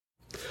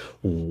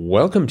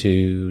Welcome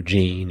to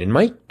Gene and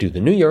Mike do the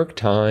New York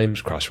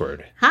Times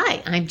crossword.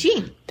 Hi, I'm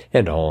Jean.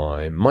 And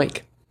I'm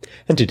Mike.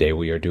 And today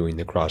we are doing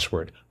the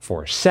crossword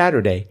for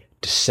Saturday,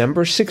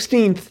 December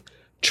 16th,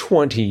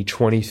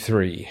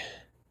 2023.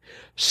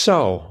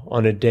 So,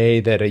 on a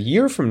day that a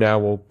year from now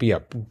will be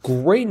a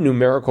great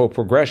numerical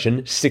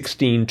progression,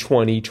 16,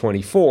 20,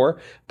 24,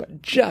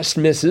 but just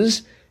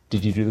misses,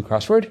 did you do the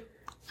crossword?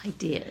 I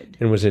did.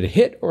 And was it a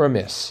hit or a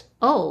miss?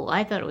 Oh,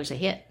 I thought it was a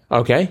hit.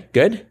 Okay,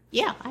 good.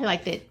 Yeah, I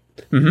liked it.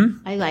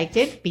 Mm-hmm. I liked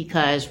it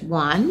because,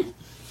 one,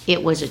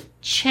 it was a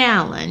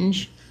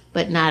challenge,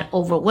 but not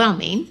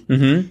overwhelming.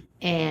 Mm-hmm.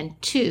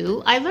 And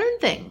two, I learned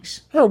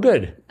things. Oh,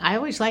 good. I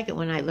always like it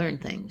when I learn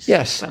things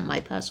from my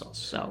puzzles.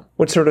 So,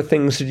 what sort of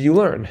things did you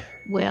learn?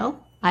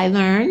 Well, I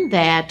learned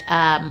that,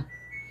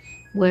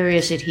 where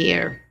is it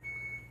here?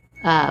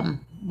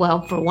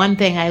 Well, for one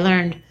thing, I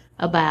learned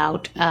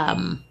about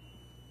the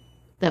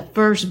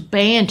first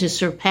band to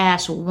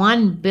surpass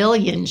 1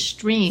 billion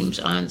streams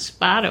on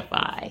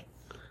Spotify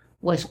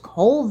was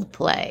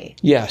Coldplay.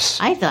 Yes.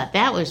 I thought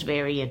that was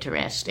very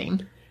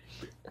interesting.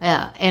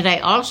 And I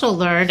also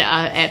learned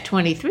at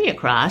 23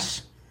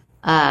 across,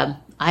 I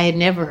had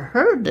never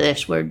heard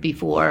this word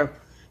before,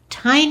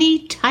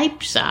 tiny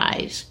type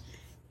size,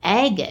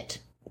 agate.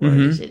 Or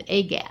is it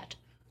agate?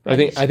 I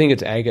think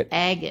it's agate.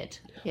 Agate.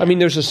 Yeah. I mean,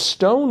 there's a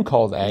stone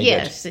called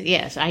agate.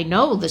 Yes. I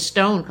know the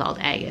stone called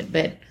agate,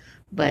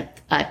 but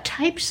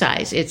type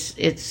size, it's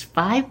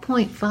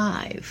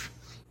 5.5,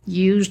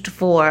 used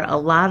for a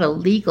lot of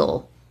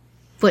legal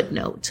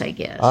footnotes, I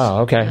guess.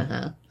 Oh, okay.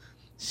 Uh-huh.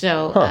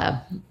 So,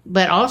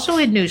 but also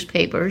in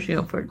newspapers,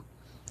 for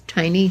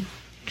tiny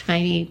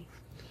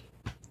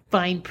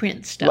fine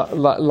print stuff,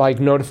 like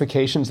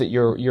notifications that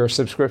your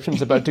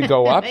subscription's about to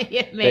go up.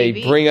 Yeah,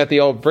 maybe. They bring out the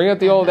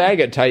old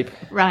agate type.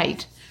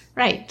 Right.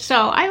 So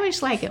I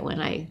always like it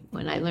when I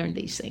learn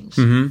these things.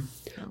 Mm-hmm.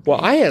 Okay. Well,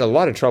 I had a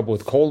lot of trouble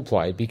with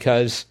Coldplay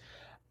because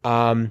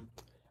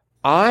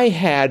I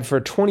had for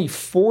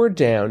 24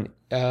 down.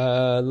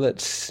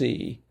 Let's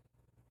see.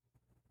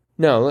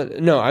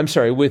 No, I'm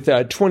sorry. With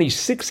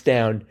 26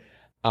 down,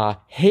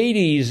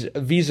 Hades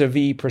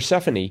vis-a-vis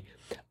Persephone.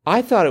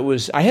 I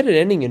had it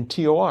ending in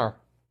TOR,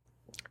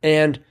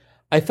 and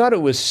I thought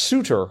it was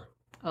suitor.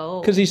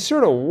 Oh. Because he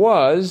sort of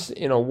was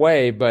in a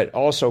way, but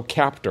also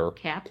captor.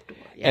 Captor,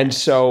 yes. And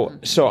so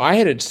I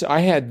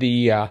had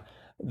the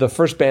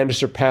first band to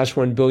surpass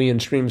 1 billion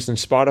streams in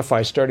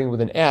Spotify starting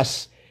with an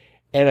S,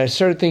 and I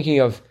started thinking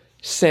of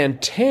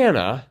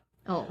Santana.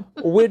 Oh.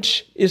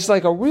 Which is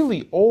like a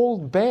really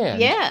old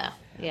band. Yeah.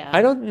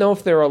 I don't know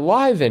if they're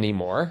alive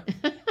anymore,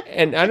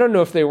 and I don't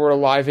know if they were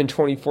alive in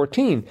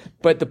 2014,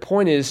 but the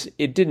point is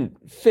it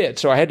didn't fit,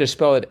 so I had to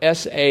spell it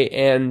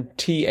Santanaa,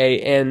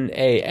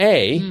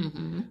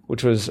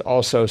 which was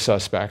also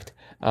suspect.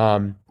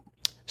 So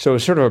it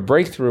was sort of a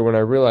breakthrough when I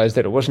realized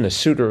that it wasn't a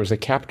suitor, it was a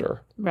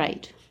captor.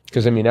 Right.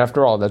 Because,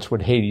 after all, that's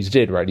what Hades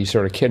did, right? He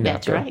sort of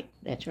kidnapped her.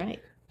 That's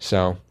right.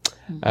 So,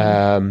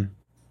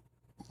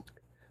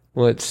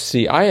 let's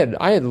see. I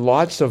had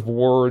lots of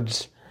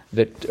words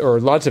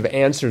lots of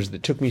answers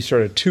that took me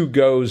sort of 2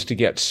 goes to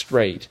get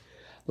straight.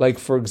 Like,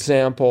 for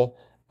example,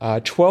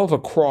 12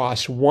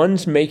 across,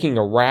 one's making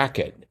a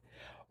racket.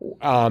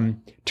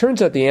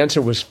 Turns out the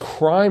answer was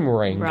crime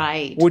ring,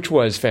 right? Which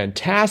was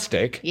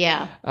fantastic.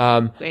 Yeah,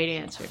 great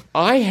answer.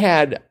 I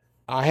had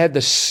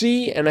the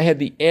C and I had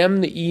the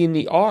M, the E, and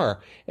the R,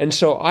 and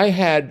so I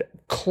had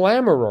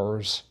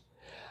clamorers.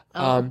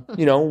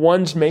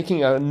 One's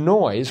making a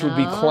noise would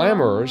be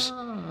clamorers.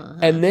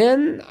 And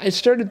then I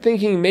started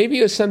thinking maybe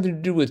it was something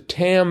to do with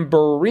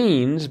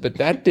tambourines, but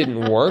that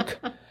didn't work.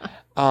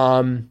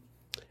 And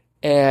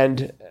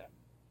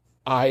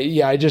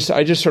I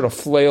just sort of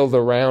flailed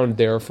around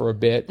there for a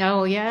bit.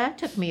 Oh yeah, that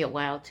took me a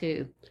while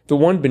too. The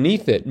one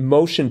beneath it,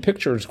 motion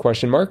pictures ?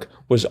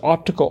 Was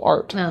optical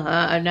art.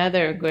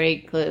 Another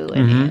great clue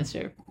and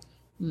answer.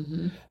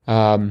 Mm-hmm.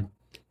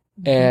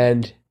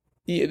 And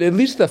at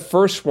least the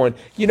first one,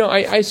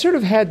 I sort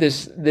of had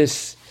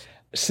this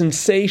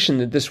sensation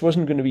that this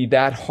wasn't going to be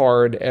that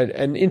hard,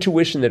 an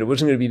intuition that it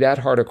wasn't going to be that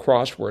hard a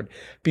crossword,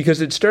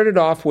 because it started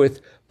off with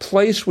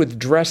place with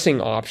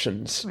dressing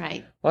options.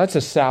 Right. Well, that's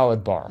a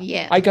salad bar.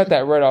 Yeah. I got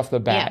that right off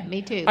the bat. Yeah,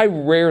 me too. I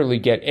rarely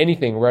get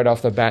anything right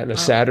off the bat on a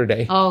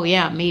Saturday. Oh,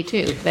 yeah, me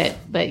too.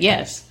 But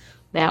yes,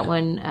 that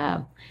one.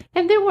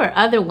 And there were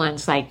other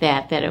ones like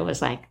that it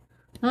was like,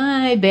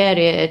 I bet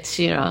it's,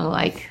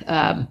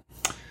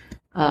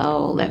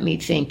 let me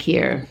think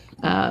here.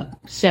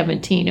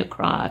 17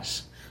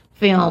 across.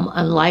 Film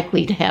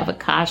unlikely to have a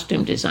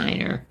costume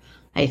designer.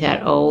 I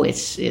thought,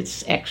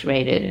 it's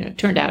X-rated, and it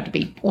turned out to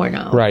be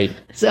porno. Right.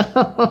 So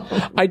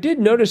I did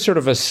notice sort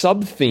of a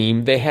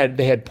sub-theme. They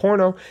had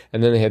porno,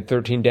 and then they had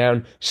 13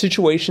 down,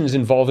 situations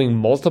involving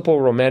multiple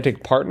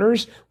romantic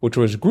partners, which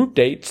was group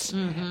dates,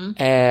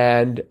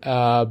 and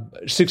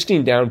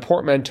 16 down,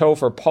 portmanteau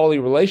for poly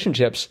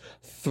relationships,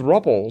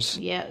 thruples.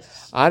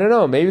 Yes. I don't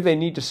know. Maybe they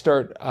need to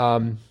start.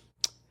 And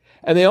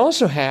they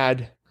also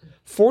had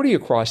 40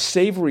 across,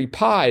 savory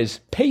pies,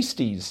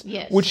 pasties,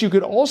 Yes. which you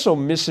could also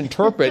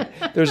misinterpret.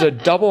 There's a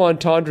double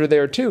entendre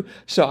there too.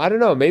 So I don't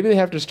know. Maybe they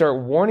have to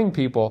start warning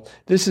people.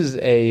 This is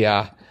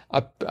a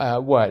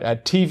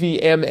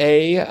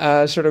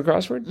TVMA sort of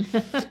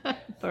crossword?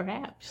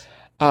 Perhaps.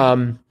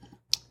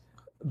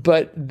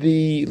 But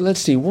let's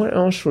see, what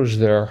else was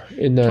there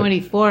in the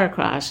 24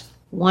 across,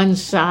 one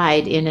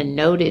side in a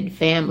noted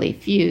family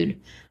feud.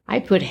 I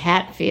put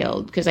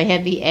Hatfield because I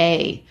had the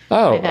A.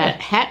 Oh. I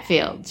thought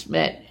Hatfields,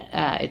 but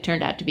it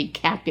turned out to be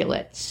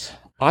Capulets.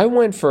 I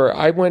went for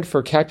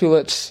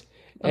Capulets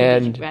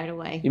and right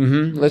away.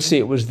 Let's see,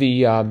 it was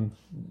the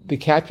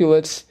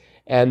Capulets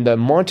and the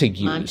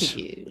Montagues.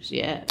 Montagues,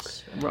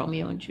 yes.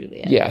 Romeo and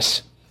Juliet.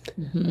 Yes.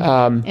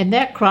 And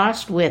that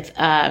crossed with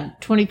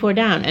 24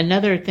 down.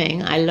 Another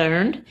thing I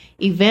learned,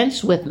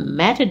 events with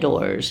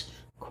matadors,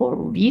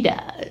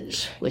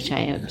 corridas, which I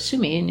am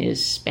assuming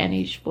is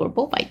Spanish for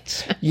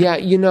bullfights. Yeah,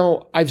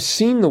 I've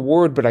seen the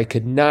word, but I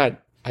could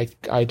not,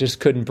 I just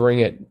couldn't bring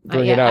it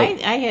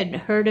out. I had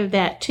heard of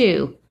that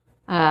too,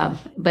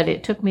 but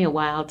it took me a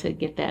while to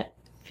get that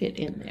fit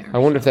in there. I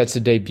wonder if that's a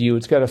debut.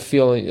 It's got the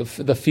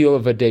feel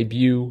of a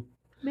debut.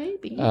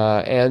 Maybe.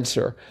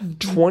 Answer.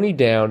 20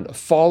 down,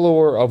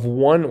 follower of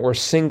one or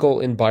single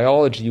in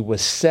biology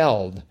was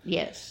celled.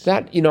 Yes.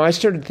 That, I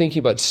started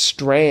thinking about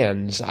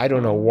strands. I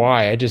don't know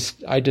why. I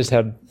just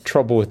had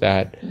trouble with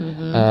that.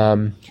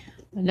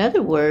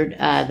 Another word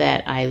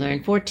that I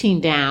learned,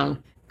 14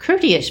 down,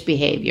 courteous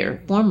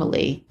behavior,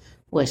 formerly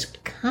was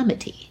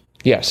comity.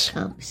 Yes.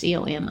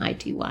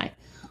 Comity,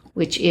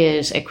 which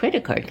is a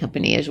credit card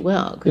company as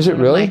well. Is it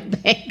really?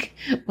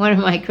 One of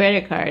my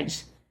credit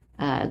cards,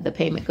 the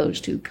payment goes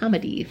to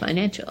Comedy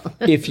Financial.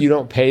 If you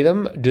don't pay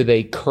them, do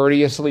they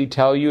courteously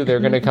tell you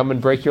they're going to come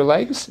and break your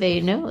legs?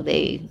 They know.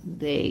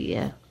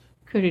 They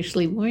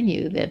courteously warn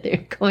you that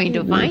they're going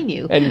to fine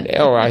you.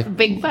 And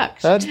big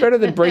bucks. That's better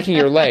than breaking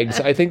your legs.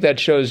 I think that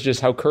shows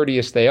just how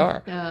courteous they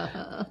are.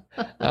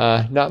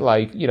 Not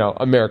like,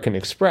 American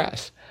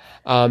Express.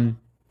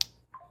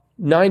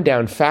 9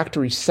 down,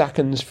 factory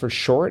seconds for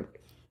short.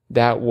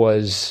 That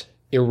was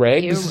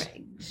irregs.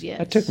 Yes.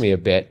 That took me a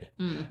bit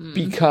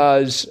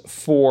because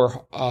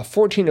for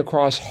 14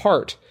 across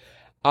heart,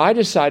 I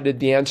decided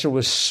the answer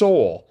was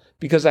soul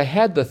because I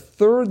had the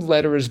third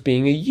letter as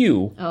being a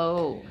U.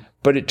 Oh.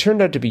 But it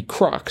turned out to be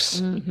crux.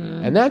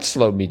 And that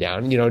slowed me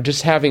down,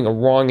 just having a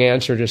wrong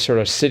answer just sort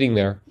of sitting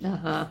there.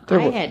 I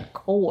had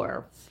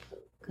core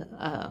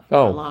for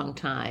a long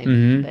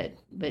time,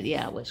 but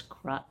yeah, it was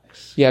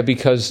crux. Yeah,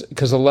 because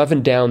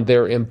 11 down,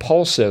 their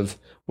impulsive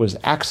was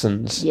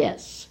axons.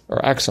 Yes. Or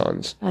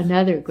axons.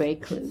 Another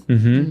great clue.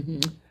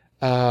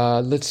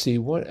 Let's see,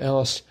 what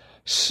else?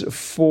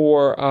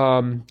 For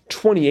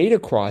 28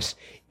 across,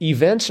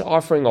 events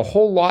offering a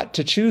whole lot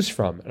to choose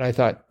from. And I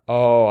thought,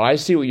 I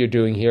see what you're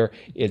doing here.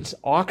 It's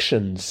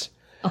auctions.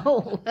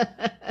 Oh.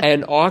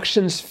 And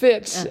auctions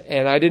fits,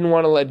 and I didn't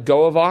want to let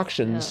go of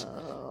auctions.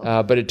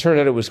 But it turned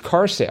out it was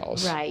car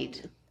sales.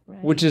 Right.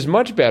 Which is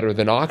much better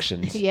than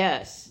auctions.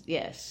 Yes.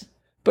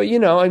 But,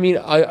 you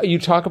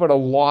talk about a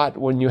lot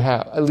when you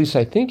have, at least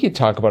I think you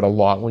talk about a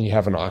lot when you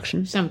have an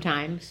auction.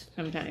 Sometimes,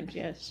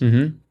 yes.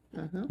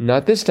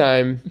 Not this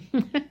time.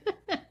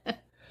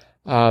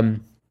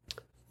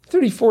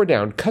 34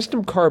 down,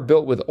 custom car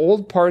built with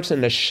old parts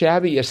and a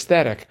shabby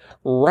aesthetic.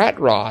 Rat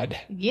rod.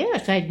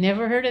 Yes, I'd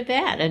never heard of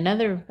that.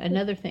 Another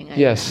thing I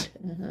Yes.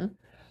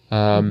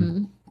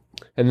 found.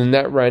 And then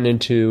that ran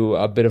into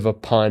a bit of a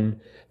pun.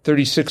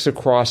 36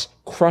 across,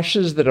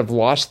 crushes that have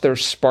lost their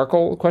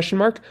sparkle, ?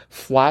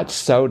 Flat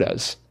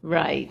sodas.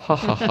 Right. Ha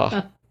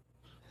ha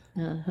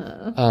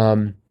ha.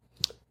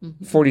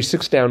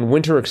 46 down,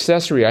 winter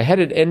accessory. I had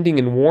it ending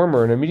in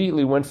warmer and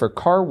immediately went for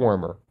car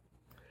warmer.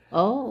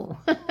 Oh.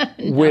 No.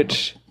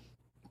 Which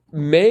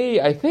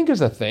I think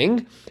is a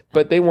thing,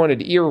 but they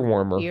wanted ear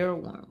warmer.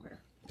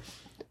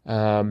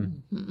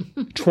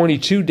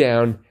 22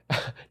 down,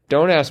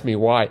 don't ask me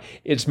why.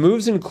 Its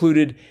moves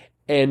included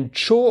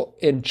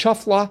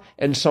enchufla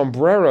and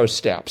sombrero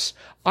steps.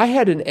 I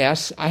had an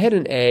S, I had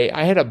an A,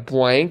 I had a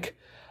blank,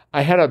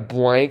 I had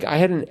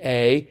an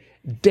A,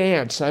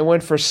 dance. I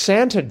went for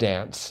Santa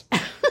dance.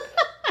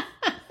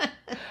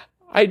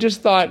 I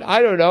just thought,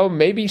 I don't know,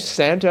 maybe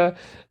Santa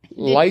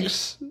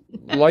likes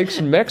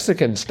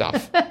Mexican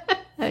stuff. I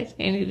was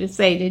going to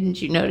say,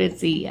 didn't you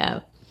notice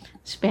the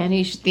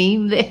Spanish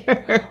theme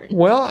there?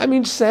 Well,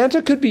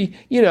 Santa could be,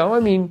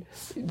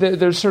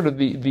 there's sort of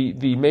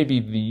the maybe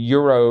the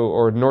Euro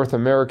or North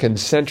American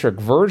centric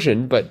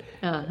version, but,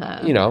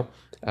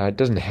 it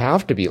doesn't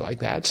have to be like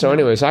that. So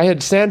anyways, I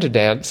had Santa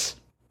dance.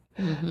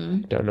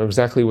 Don't know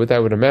exactly what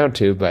that would amount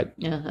to, but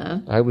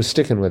I was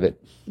sticking with it.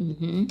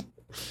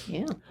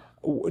 Yeah.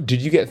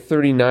 Did you get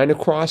 39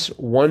 across?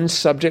 One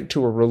subject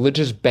to a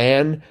religious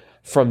ban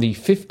from the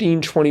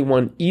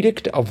 1521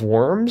 Edict of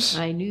Worms?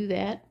 I knew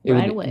that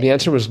right away. The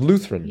answer was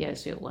Lutheran.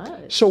 Yes, it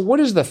was. So what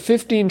is the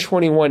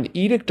 1521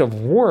 Edict of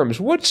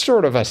Worms? What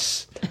sort of a...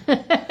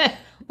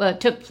 Well,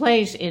 it took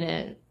place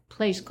in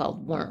place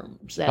called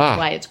Worms. That's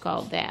why it's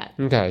called that.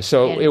 Okay,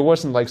 so And it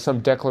wasn't like some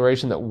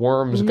declaration that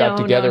worms got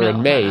together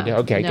and made.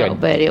 Okay, no,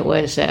 good. but it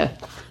was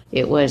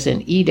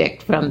an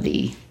edict from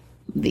the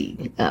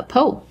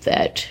Pope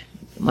that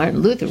Martin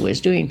Luther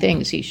was doing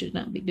things he should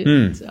not be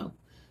doing. So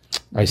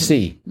I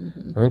see.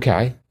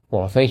 Okay.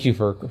 Well, thank you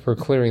for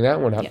clearing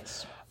that one up.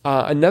 yes.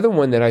 Another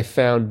one that I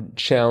found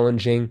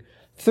challenging,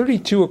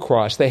 32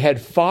 across. They had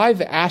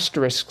 5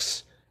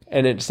 asterisks,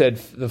 and it said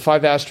the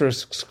 5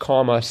 asterisks,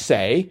 comma,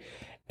 say.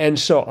 And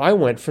so I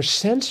went for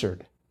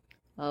censored.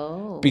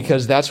 Oh.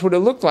 Because that's what it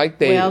looked like.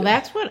 Well,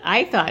 that's what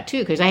I thought too,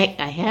 because I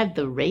had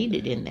the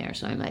rated in there,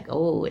 so I'm like,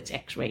 oh, it's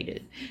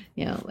X-rated,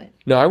 But,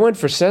 no, I went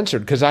for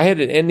censored because I had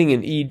it ending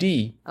in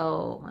ED.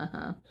 Oh,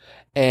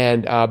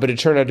 And but it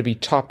turned out to be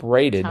top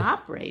rated.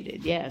 Top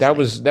rated, yes. That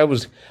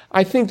was.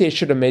 I think they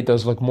should have made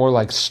those look more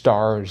like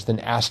stars than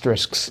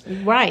asterisks.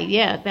 Right.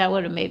 Yeah, that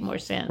would have made more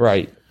sense.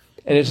 Right.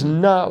 And it's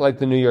not like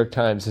the New York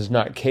Times is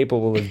not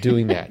capable of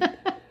doing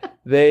that.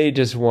 They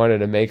just wanted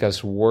to make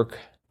us work.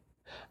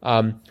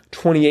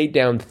 28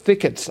 down,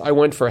 thickets. I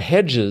went for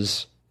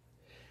hedges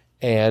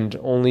and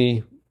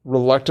only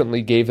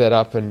reluctantly gave that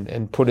up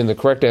and put in the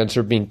correct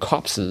answer being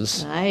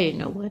copses. I didn't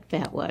know what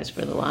that was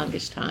for the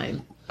longest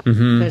time.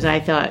 Because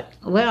I thought,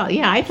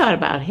 I thought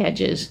about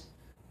hedges,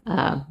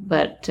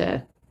 but...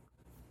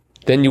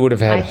 then you would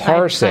have had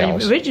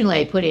harsales. Originally,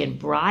 I put in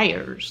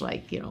briars,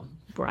 like,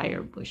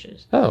 briar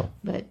bushes. Oh.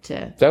 But...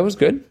 that was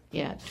good.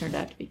 Yeah, it turned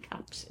out to be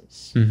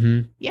copses.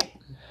 Yeah.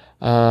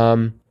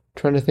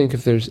 Trying to think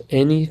if there's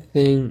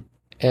anything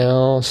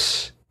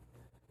else.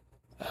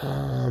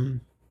 I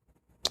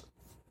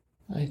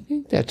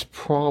think that's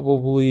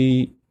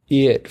probably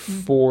it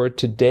for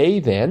today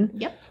then.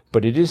 Yep.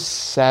 But it is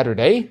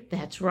Saturday.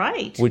 That's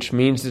right. Which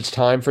means it's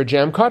time for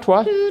Jam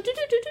Katwa,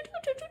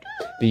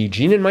 the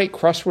Gene and Mike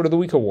Crossword of the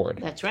Week Award.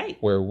 That's right.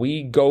 Where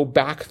we go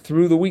back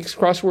through the week's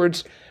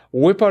crosswords,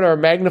 whip out our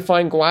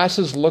magnifying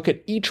glasses, look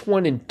at each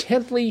one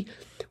intently.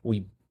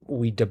 We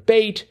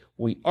debate,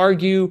 we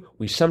argue,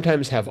 we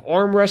sometimes have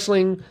arm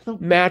wrestling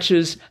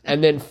matches,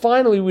 and then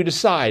finally we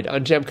decide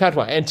on Jam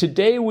Katwa. And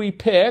today we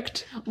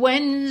picked...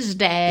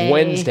 Wednesday.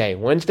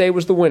 Wednesday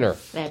was the winner.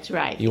 That's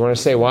right. You want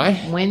to say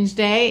why?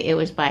 Wednesday, it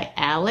was by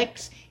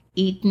Alex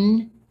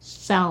Eaton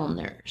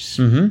Salners.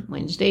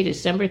 Wednesday,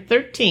 December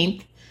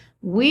 13th.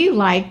 We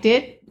liked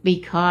it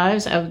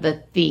because of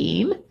the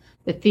theme.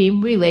 The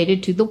theme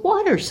related to the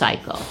water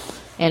cycle.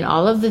 And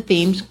all of the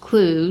theme's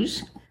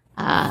clues,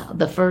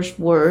 the first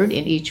word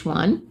in each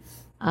one,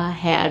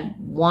 had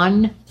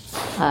one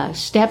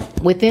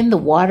step within the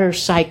water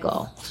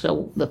cycle.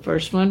 So the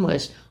first one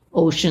was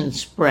ocean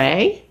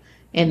spray,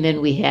 and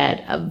then we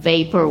had a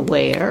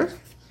vaporware,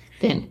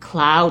 then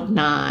cloud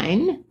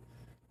nine,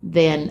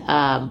 then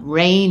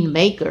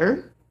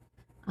rainmaker,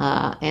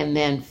 and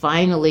then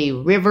finally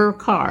river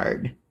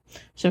card.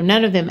 So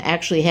none of them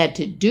actually had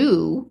to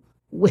do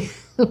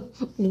with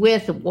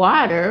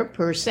water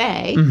per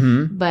se,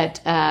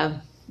 but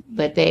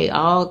they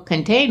all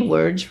contained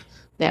words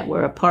that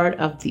were a part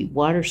of the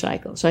water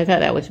cycle. So I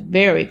thought that was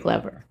very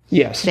clever.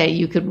 Yes. That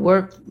you could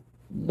work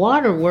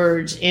water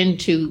words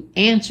into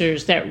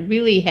answers that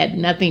really had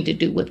nothing to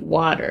do with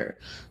water,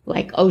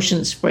 like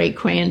ocean spray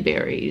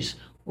cranberries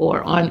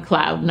or on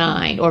cloud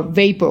nine or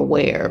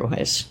vaporware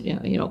as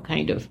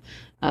kind of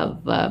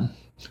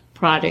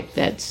product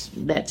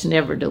that's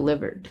never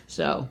delivered.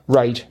 So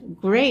right.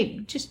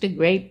 Great, just a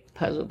great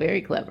puzzle,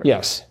 very clever.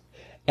 Yes.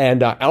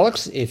 And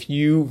Alex, if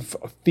you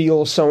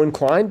feel so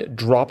inclined,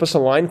 drop us a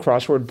line,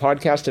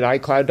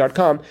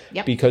 crosswordpodcast@icloud.com,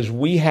 because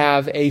we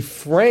have a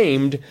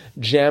framed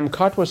Jam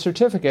Katwa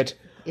certificate.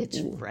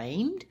 It's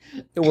framed?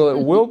 Well,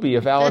 it will be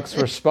if Alex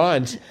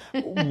responds,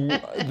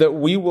 that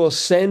we will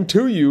send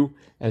to you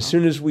as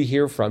soon as we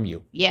hear from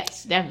you.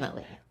 Yes,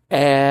 definitely.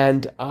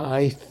 And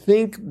I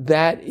think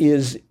that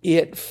is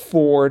it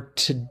for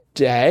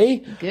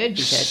today. Good,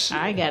 because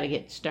I got to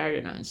get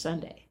started on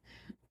Sunday.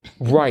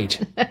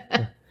 Right.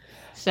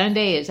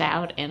 Sunday is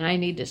out, and I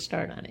need to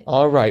start on it.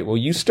 All right. Well,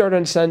 you start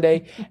on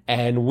Sunday,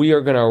 and we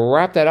are going to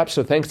wrap that up.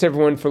 So thanks, to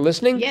everyone, for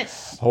listening.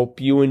 Yes. Hope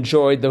you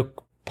enjoyed the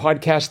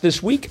podcast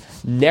this week.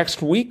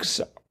 Next week's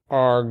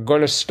are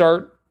going to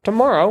start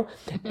tomorrow,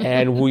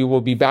 and we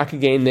will be back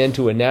again then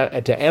to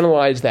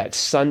analyze that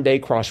Sunday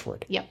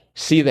crossword. Yep.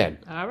 See you then.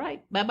 All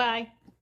right. Bye-bye.